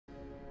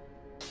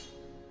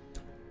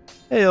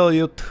Hey all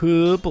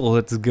YouTube,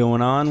 what's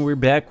going on? We're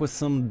back with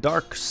some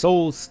Dark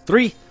Souls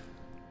 3.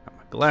 Got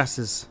my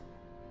glasses,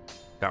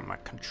 got my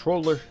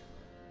controller,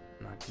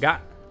 and I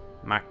got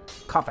my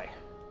coffee.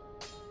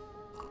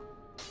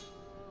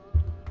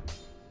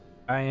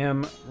 I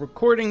am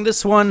recording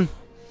this one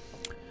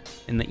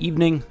in the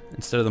evening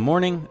instead of the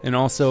morning, and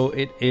also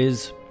it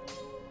is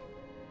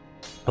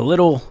a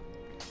little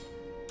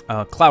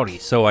cloudy,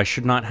 so I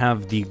should not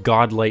have the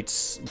godlike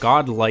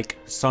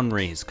sun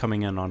rays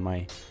coming in on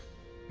my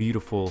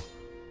beautiful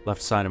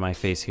left side of my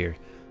face here.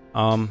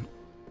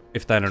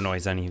 If that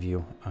annoys any of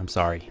you, I'm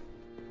sorry.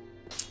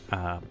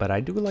 But I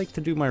do like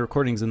to do my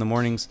recordings in the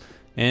mornings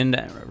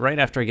and right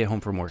after I get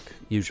home from work,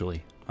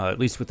 usually. At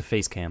least with the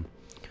face cam.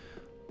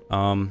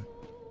 And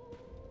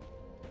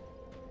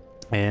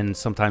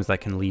sometimes that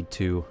can lead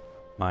to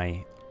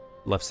my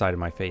left side of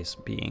my face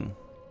being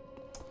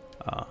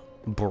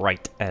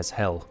bright as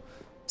hell.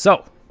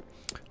 So,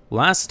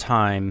 last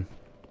time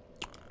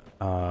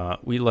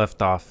we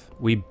left off,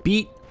 we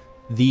beat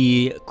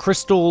the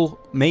Crystal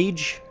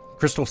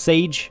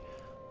Sage,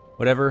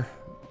 whatever,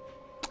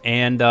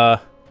 and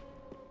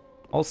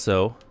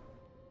also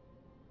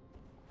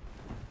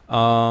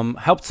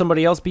helped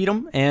somebody else beat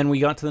him, and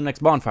we got to the next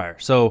bonfire.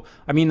 So,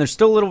 I mean, there's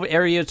still a little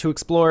area to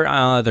explore.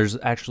 There's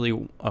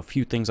actually a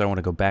few things I want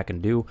to go back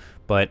and do,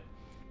 but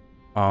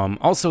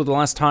also the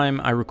last time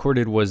I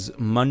recorded was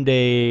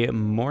Monday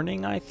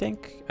morning, I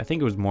think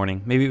it was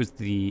morning, maybe it was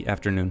the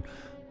afternoon.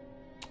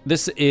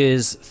 This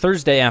is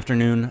Thursday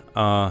afternoon.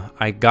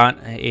 I got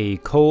a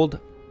cold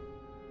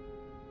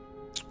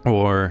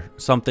or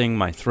something.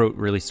 My throat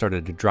really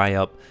started to dry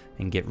up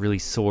and get really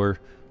sore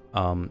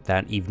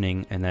that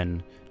evening, and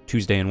then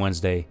Tuesday and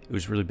Wednesday it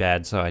was really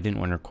bad, so I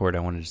didn't want to record. I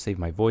wanted to save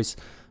my voice.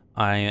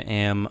 I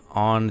am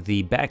on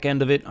the back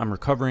end of it. I'm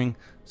recovering,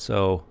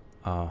 so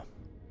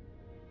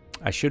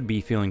I should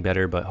be feeling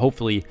better, but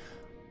hopefully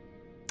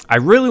I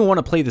really want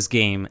to play this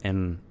game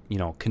and, you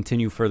know,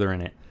 continue further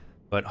in it.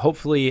 But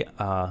hopefully,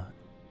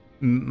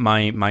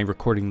 my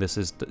recording this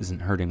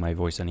isn't hurting my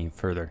voice any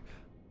further.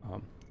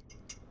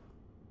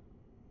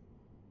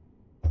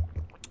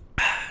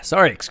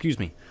 Sorry, excuse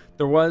me.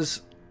 There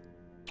was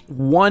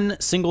one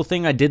single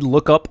thing I did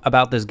look up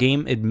about this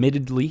game,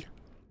 admittedly.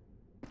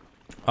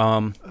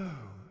 That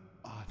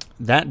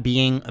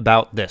being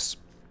about this.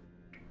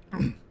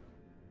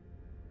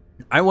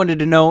 I wanted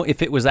to know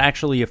if it was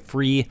actually a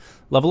free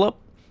level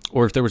up,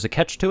 or if there was a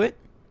catch to it.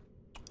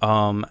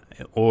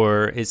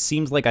 Or it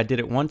seems like I did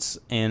it once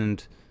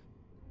and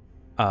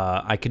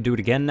I could do it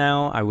again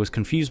now. I was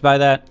confused by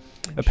that.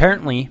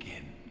 Apparently,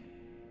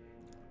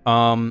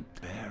 bearer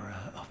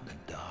of the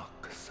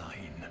dark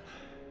sign,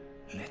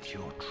 let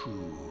your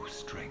true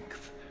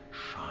strength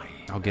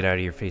shine. I'll get out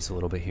of your face a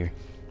little bit here.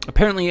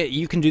 Apparently,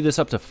 you can do this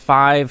up to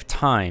 5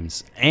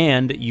 times,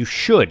 and you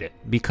should,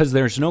 because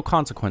there's no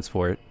consequence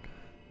for it.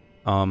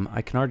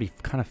 I can already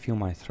kind of feel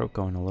my throat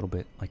going a little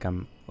bit, like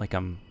I'm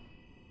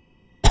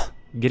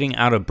getting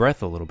out of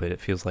breath a little bit, it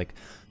feels like.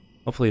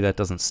 Hopefully that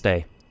doesn't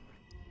stay.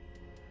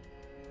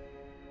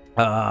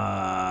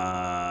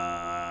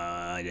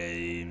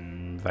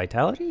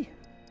 Vitality?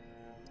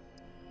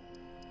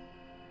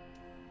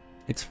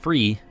 It's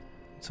free,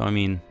 so I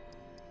mean,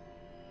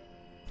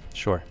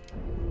 sure.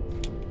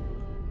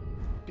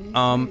 Be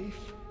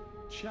safe,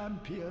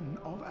 champion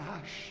of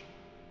Ash.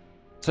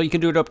 So you can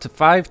do it up to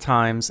 5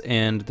 times,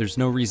 and there's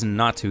no reason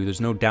not to.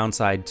 There's no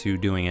downside to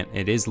doing it.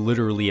 It is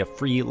literally a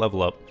free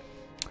level up.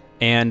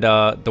 And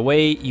the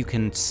way you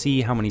can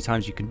see how many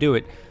times you can do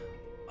it,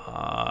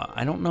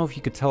 I don't know if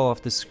you could tell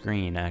off the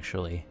screen,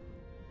 actually.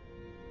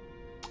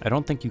 I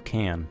don't think you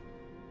can.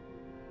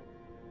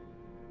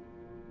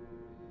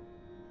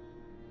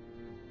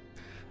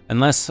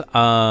 Unless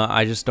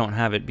I just don't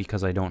have it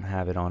because I don't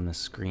have it on the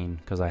screen,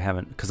 because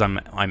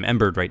I'm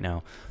embered right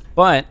now.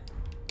 But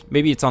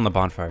maybe it's on the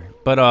bonfire.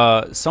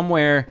 But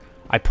somewhere,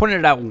 I pointed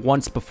it out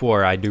once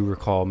before, I do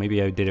recall.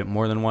 Maybe I did it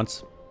more than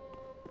once.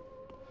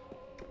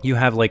 You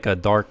have like a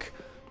dark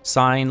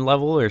sign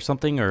level or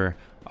something, or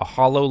a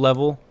hollow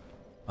level.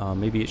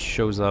 Maybe it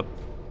shows up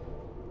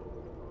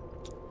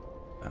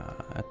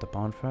at the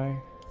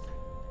bonfire.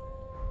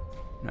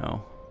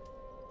 No.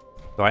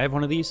 Do I have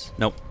one of these?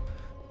 Nope.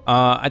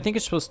 I think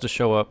it's supposed to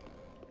show up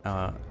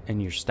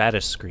in your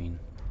status screen.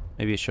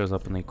 Maybe it shows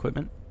up in the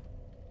equipment.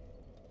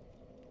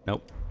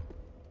 Nope.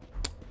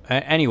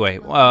 Anyway,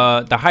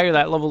 the higher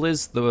that level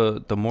is,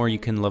 the more you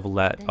can level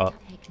that up.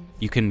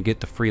 You can get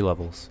the free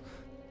levels.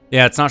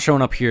 Yeah, it's not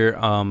showing up here.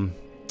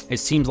 It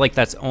seems like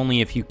that's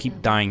only if you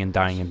keep dying and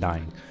dying and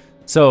dying.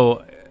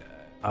 So,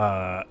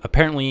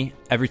 apparently,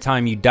 every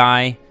time you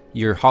die,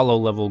 your hollow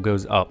level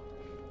goes up.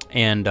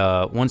 And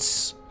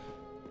once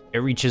it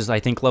reaches, I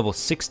think, level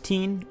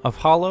 16 of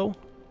hollow,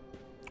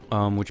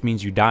 which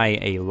means you die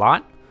a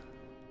lot.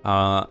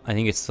 I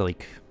think it's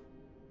like,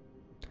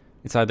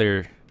 it's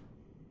either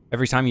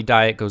every time you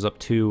die it goes up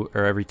 2,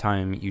 or every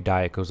time you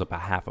die it goes up a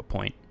half a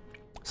point.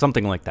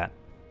 Something like that.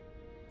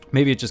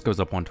 Maybe it just goes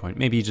up 1 point.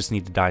 Maybe you just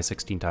need to die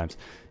 16 times.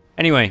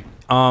 Anyway,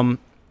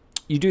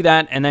 you do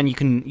that, and then you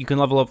can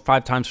level up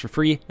 5 times for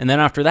free. And then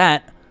after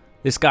that,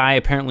 this guy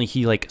apparently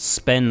he like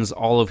spends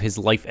all of his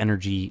life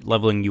energy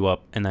leveling you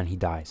up, and then he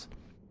dies.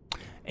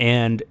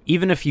 And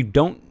even if you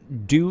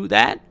don't do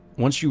that,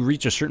 once you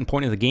reach a certain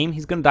point of the game,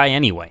 he's gonna die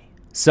anyway.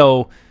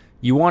 So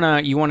you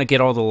wanna get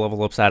all the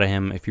level ups out of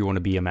him if you want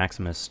to be a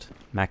maximist.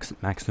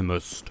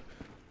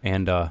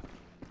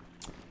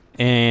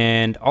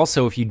 And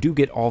also if you do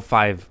get all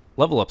 5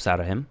 level ups out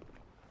of him,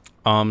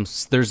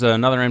 there's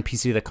another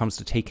NPC that comes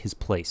to take his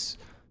place.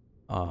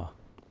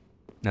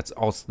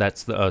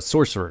 That's the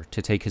sorcerer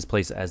to take his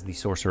place as the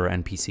sorcerer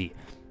NPC.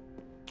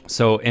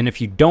 So, and if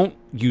you don't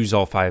use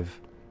all 5,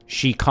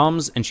 she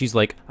comes and she's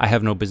like, I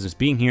have no business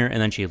being here,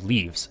 and then she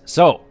leaves.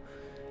 So,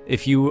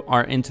 if you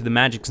are into the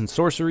magics and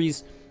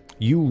sorceries,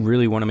 you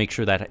really want to make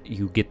sure that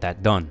you get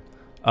that done.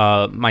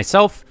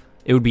 Myself,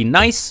 it would be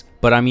nice,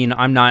 but I mean,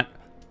 I'm not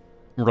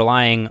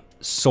relying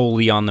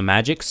solely on the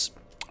magics.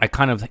 I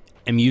kind of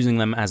am using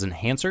them as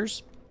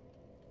enhancers.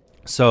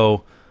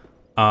 So,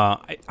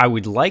 I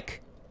would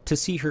like to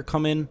see her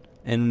come in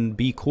and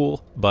be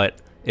cool, but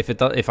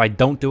if I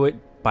don't do it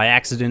by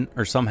accident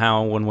or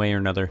somehow one way or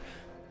another,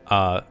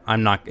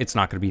 it's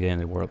not going to be the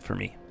end of the world for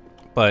me.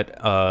 But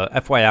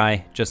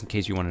FYI, just in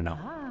case you want to know.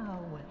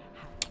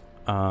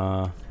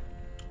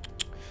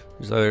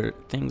 There's other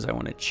things I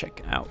want to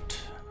check out.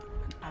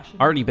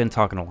 Already been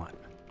talking a lot.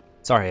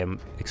 Sorry, I'm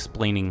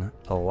explaining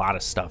a lot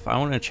of stuff. I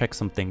want to check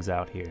some things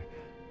out here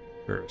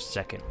for a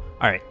second.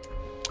 All right.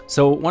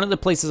 So one of the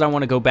places I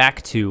want to go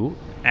back to,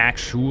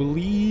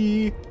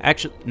 actually,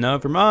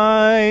 never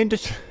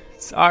mind.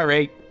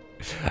 Sorry.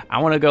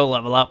 I want to go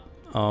level up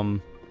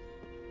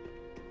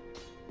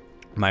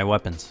my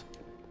weapons.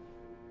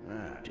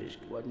 Just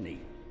wasn't neat.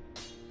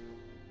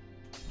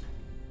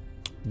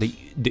 The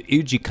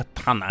Uji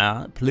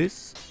Katana,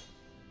 please.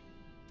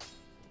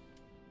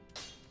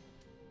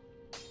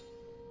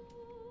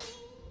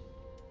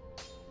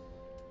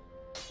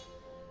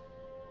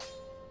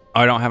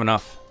 I don't have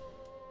enough.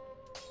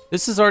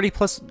 This is already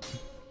plus...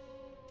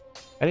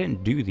 I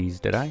didn't do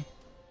these, did I?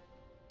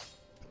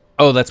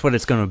 Oh, that's what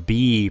it's going to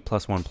be.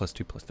 +1,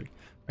 +2, +3.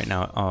 Right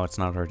now, oh, it's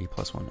not already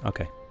 +1.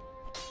 Okay.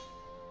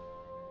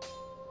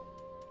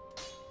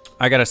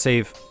 I gotta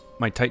save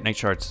my Titanite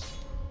shards.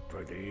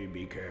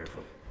 Be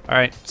careful.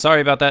 Alright,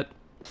 sorry about that.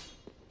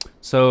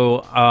 So,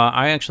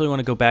 I actually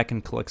want to go back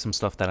and collect some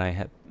stuff that I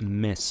had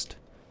missed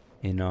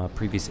in a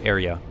previous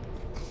area.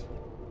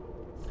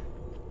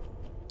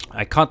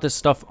 I caught this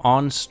stuff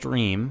on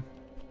stream.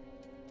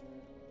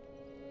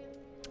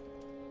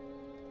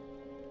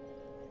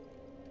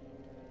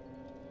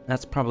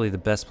 That's probably the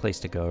best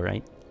place to go,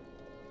 right?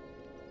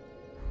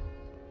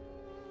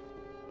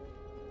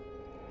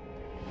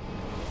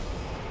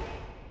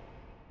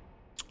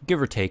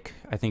 Give or take,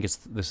 I think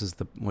this is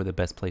where the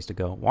best place to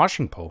go.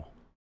 Washing pole.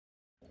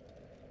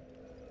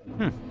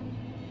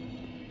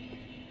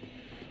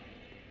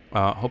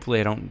 Hopefully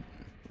I don't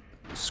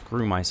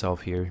screw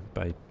myself here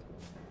by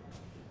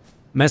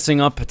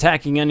messing up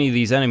attacking any of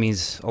these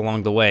enemies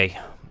along the way.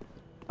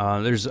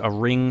 There's a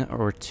ring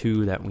or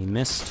 2 that we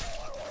missed.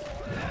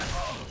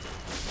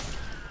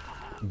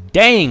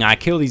 Dang, I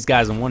kill these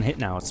guys in one hit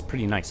now. It's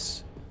pretty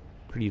nice.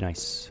 Pretty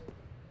nice.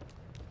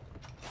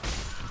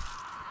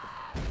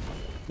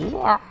 I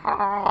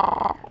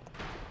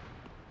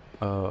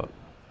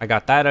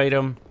got that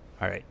item.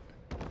 All right.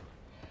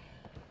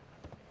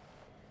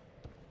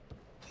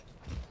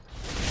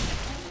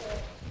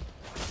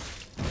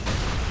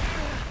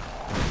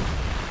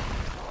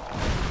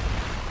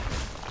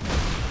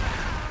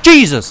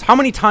 Jesus, how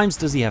many times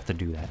does he have to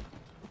do that?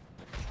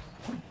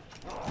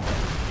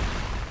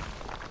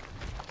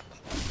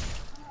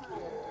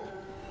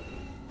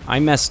 I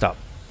messed up.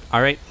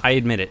 All right, I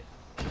admit it.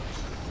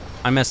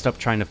 I messed up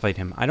trying to fight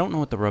him. I don't know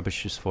what the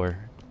rubbish is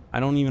for. I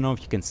don't even know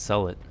if you can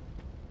sell it.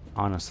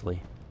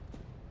 Honestly.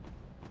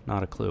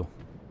 Not a clue.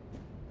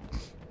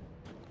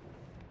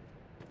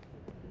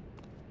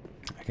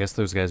 I guess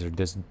those guys are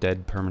just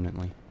dead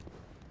permanently.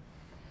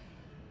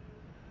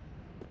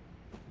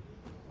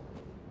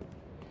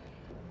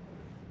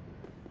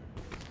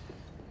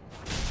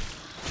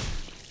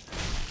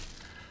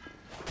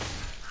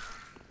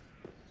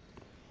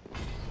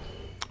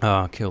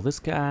 Kill this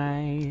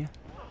guy.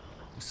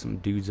 Some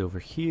dudes over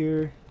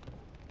here.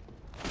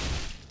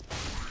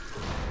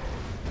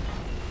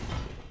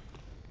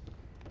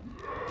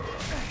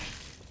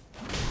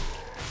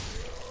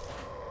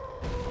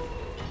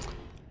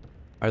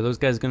 Are those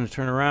guys gonna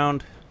turn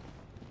around?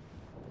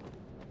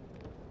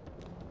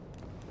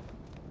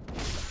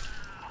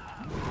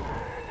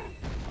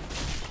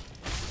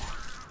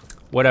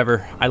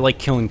 Whatever. I like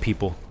killing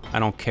people. I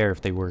don't care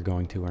if they were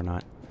going to or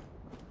not.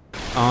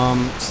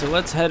 So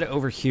let's head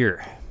over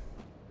here.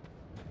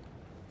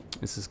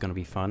 This is gonna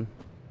be fun.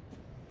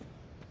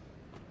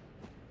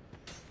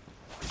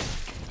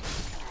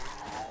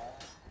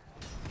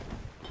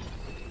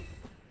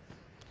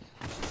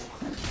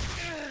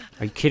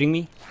 Are you kidding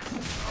me?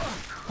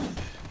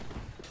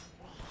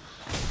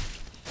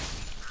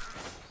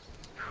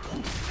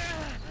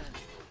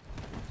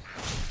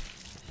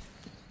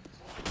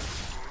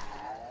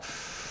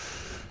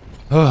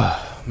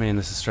 Oh, man,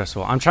 this is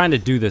stressful. I'm trying to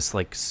do this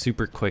like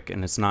super quick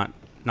and it's not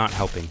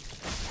helping.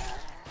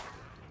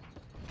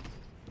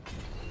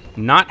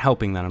 Not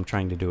helping that I'm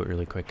trying to do it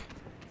really quick.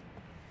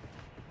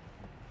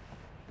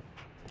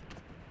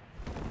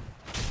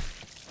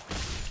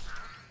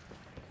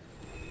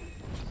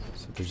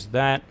 So there's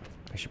that.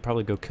 I should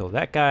probably go kill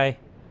that guy.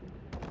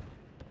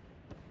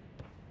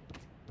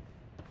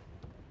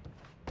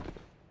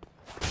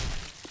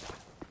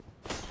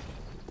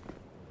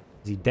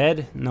 Is he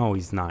dead? No,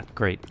 he's not.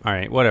 Great.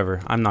 Alright,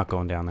 whatever. I'm not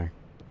going down there.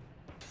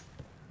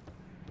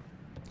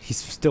 He's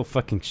still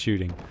fucking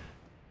shooting.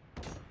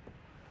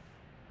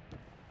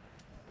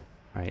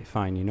 Alright,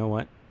 fine. You know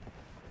what?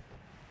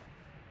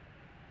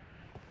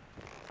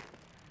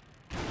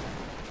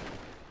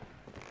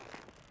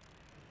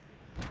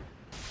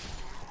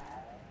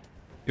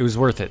 It was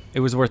worth it.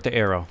 It was worth the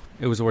arrow.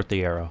 It was worth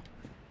the arrow.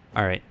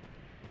 Alright.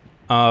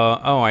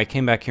 Oh, I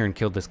came back here and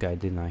killed this guy,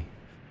 didn't I?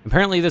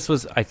 Apparently this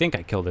was... I think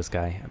I killed this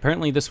guy.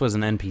 Apparently this was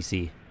an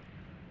NPC.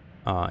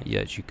 Yeah,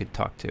 that you could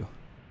talk to.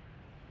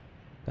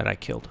 That I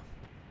killed.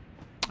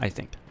 I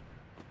think.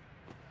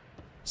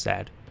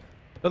 Sad.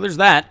 So there's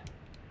that.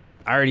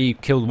 I already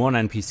killed one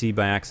NPC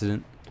by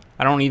accident.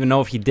 I don't even know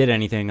if he did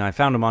anything. I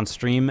found him on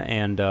stream,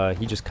 and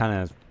he just kind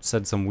of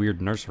said some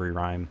weird nursery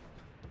rhyme.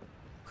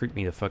 Creeped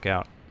me the fuck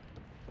out.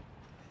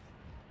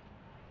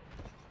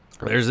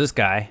 There's this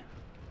guy.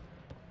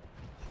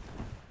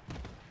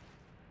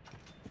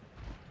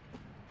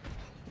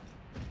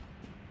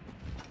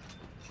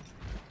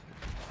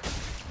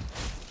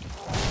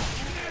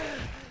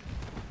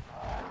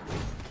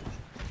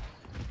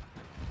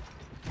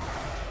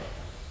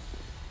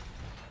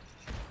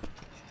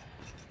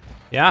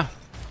 Yeah.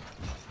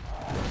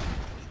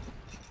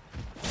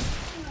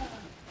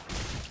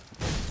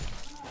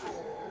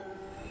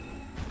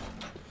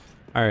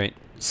 All right.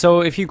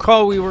 So if you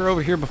recall, we were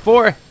over here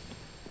before,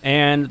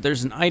 and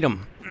there's an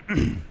item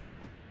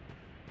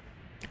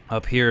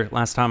up here.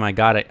 Last time I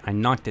got it, I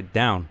knocked it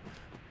down,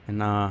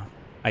 and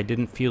I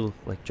didn't feel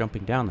like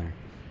jumping down there.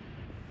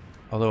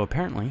 Although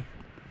apparently,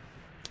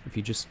 if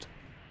you just...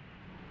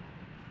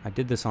 I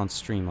did this on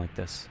stream like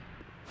this.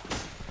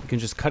 You can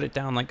just cut it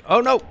down like... Oh,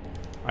 no!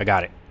 I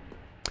got it.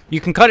 You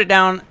can cut it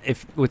down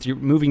if with your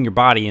moving your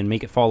body and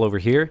make it fall over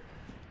here.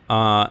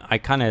 I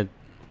kind of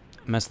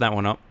messed that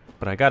one up,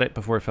 but I got it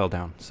before it fell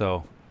down,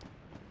 so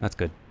that's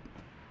good.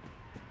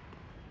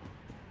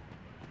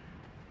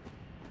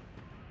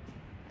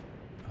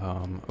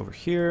 Over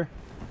here,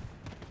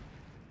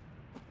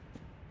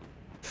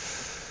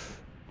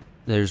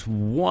 there's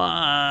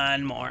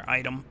one more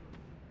item.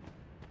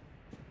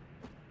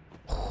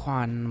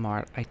 One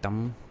more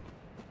item.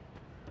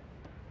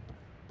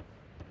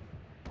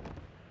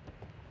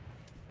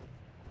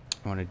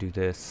 I want to do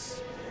this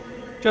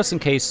just in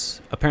case.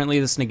 Apparently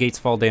this negates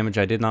fall damage.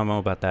 I did not know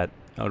about that.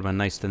 That would have been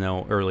nice to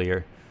know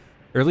earlier.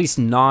 Or at least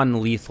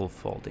non-lethal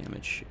fall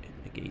damage it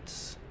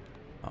negates.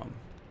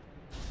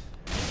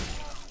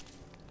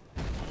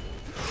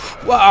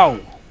 Whoa!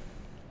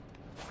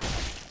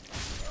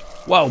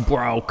 Whoa,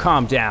 bro.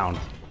 Calm down.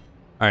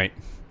 Alright.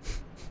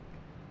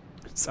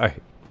 Sorry.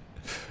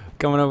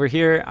 Coming over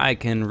here, I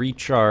can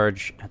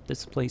recharge at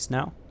this place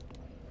now.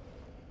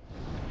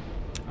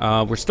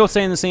 We're still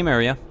staying in the same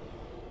area.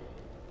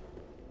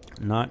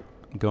 Not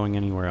going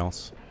anywhere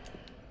else.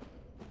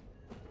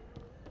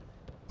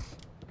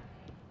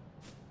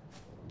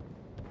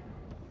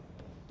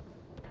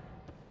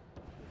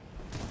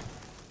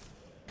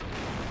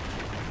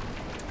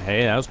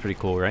 Hey, that was pretty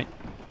cool, right?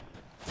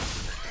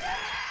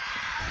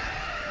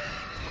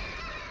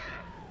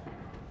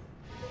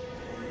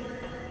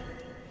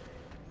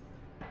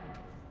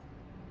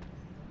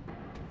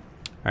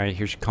 Alright,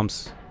 here she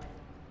comes.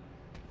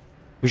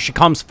 Here she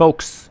comes,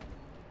 folks.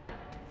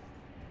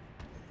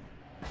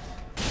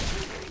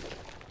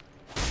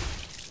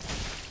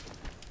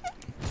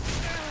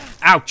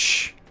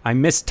 Ouch! I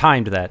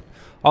mistimed that.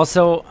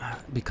 Also,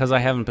 because I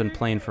haven't been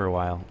playing for a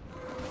while,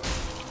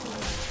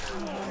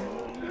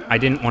 I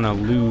didn't want to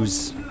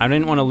lose. I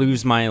didn't want to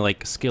lose my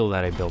like skill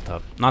that I built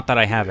up. Not that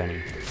I have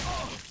any.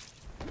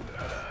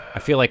 I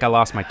feel like I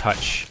lost my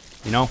touch.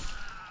 You know?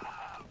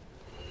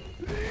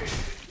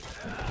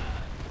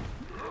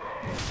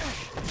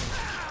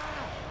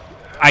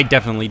 I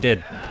definitely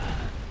did.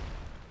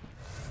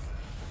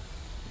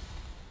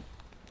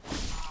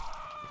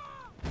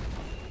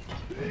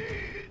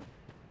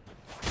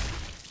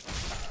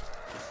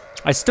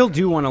 I still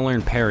do want to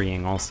learn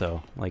parrying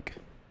also. Like,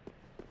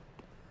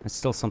 it's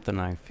still something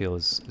I feel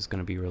is going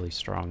to be really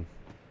strong.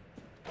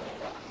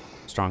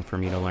 Strong for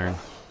me to learn.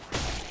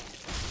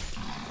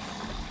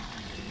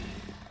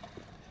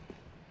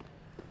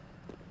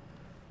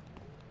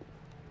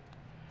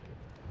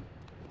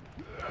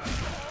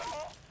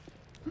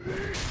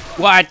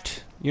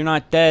 What? You're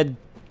not dead.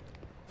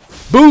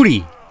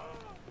 Booty!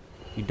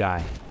 You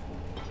die.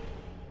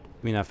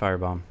 Give me that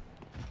firebomb.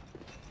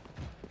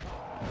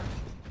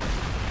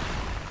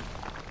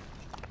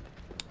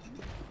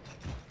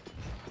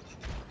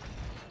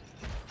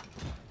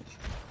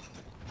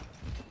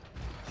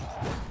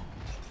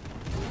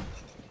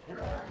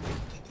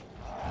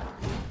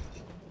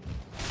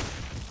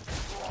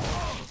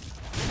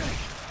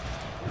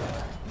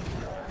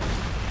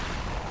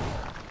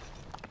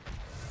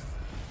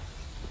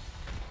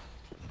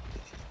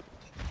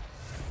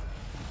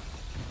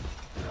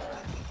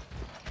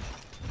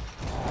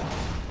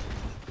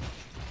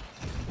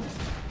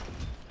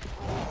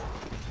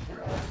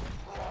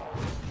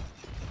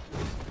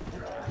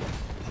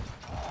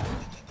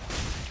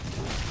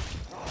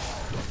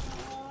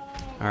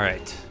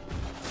 Alright.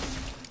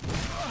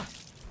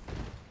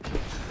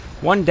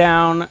 One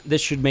down.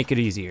 This should make it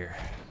easier.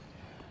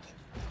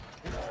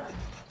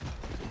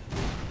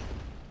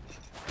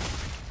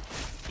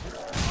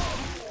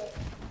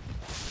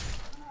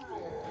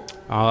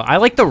 I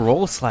like the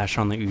roll slash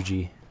on the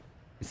Uji.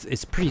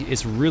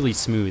 It's really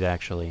smooth,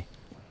 actually.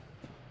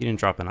 He didn't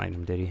drop an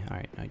item, did he?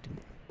 Alright, I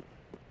didn't.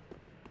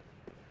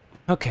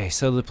 Okay,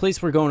 so the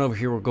place we're going over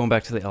here, we're going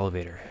back to the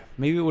elevator.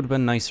 Maybe it would have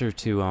been nicer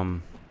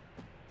to,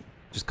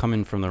 just come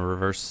in from the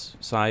reverse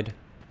side.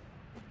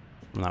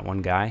 From that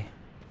one guy.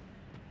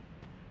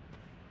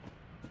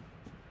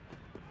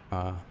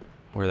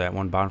 Where that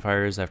one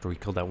bonfire is after we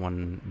killed that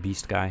one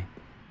beast guy.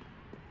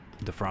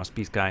 The frost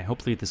beast guy.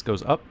 Hopefully this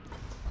goes up.